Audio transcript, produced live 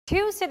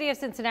Two City of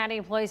Cincinnati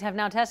employees have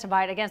now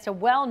testified against a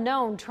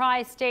well-known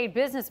tri-state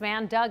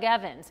businessman, Doug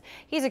Evans.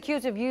 He's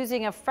accused of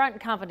using a front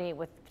company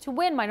to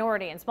win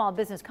minority and small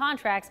business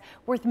contracts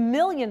worth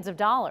millions of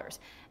dollars.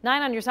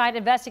 9 on Your Side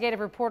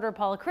investigative reporter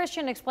Paula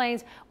Christian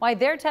explains why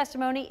their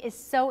testimony is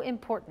so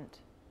important.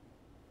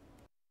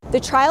 The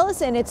trial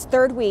is in its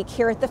third week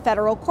here at the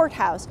federal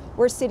courthouse,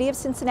 where City of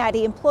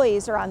Cincinnati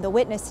employees are on the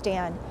witness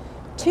stand.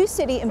 Two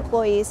city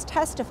employees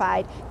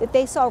testified that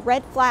they saw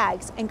red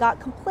flags and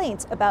got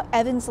complaints about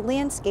Evans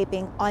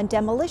Landscaping on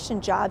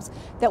demolition jobs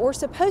that were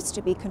supposed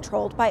to be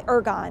controlled by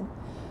Ergon.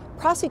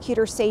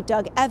 Prosecutors say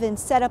Doug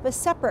Evans set up a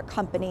separate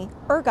company,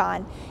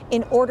 Ergon,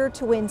 in order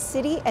to win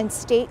city and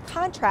state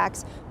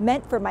contracts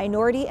meant for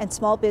minority and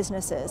small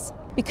businesses.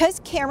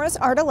 Because cameras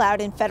aren't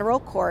allowed in federal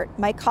court,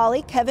 my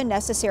colleague Kevin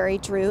Necessary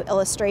drew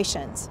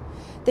illustrations.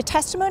 The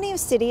testimony of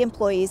city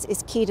employees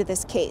is key to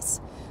this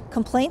case.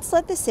 Complaints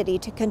led the city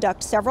to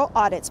conduct several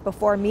audits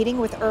before meeting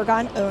with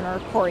Ergon owner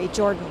Corey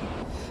Jordan.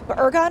 But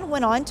Ergon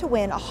went on to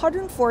win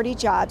 140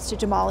 jobs to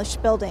demolish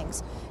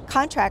buildings,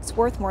 contracts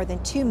worth more than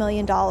 $2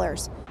 million.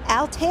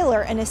 Al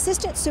Taylor, an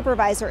assistant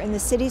supervisor in the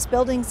city's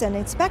Buildings and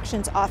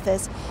Inspections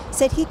office,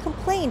 said he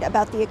complained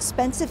about the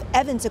expensive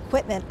Evans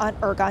equipment on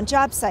Ergon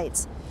job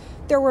sites.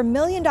 There were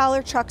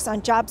million-dollar trucks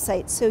on job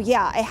sites, so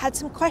yeah, I had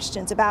some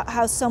questions about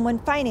how someone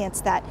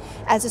financed that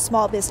as a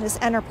small business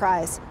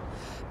enterprise.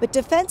 But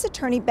defense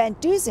attorney Ben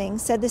Dusing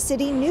said the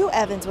city knew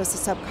Evans was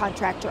a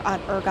subcontractor on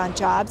Ergon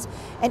jobs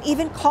and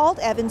even called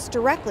Evans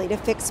directly to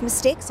fix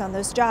mistakes on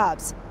those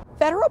jobs.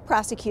 Federal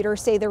prosecutors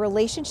say the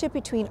relationship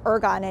between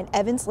Ergon and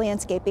Evans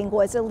Landscaping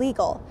was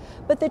illegal,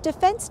 but the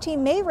defense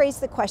team may raise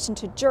the question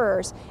to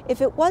jurors: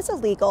 if it was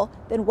illegal,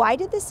 then why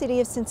did the city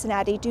of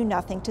Cincinnati do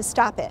nothing to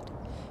stop it?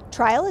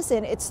 Trial is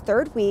in its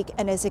third week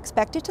and is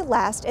expected to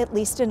last at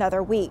least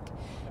another week.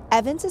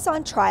 Evans is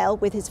on trial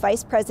with his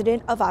vice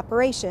president of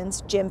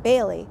operations, Jim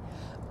Bailey.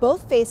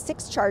 Both face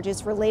 6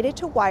 charges related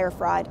to wire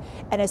fraud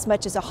and as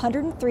much as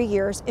 103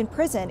 years in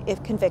prison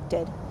if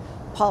convicted.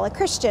 Paula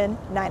Christian,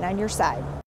 9 on Your Side.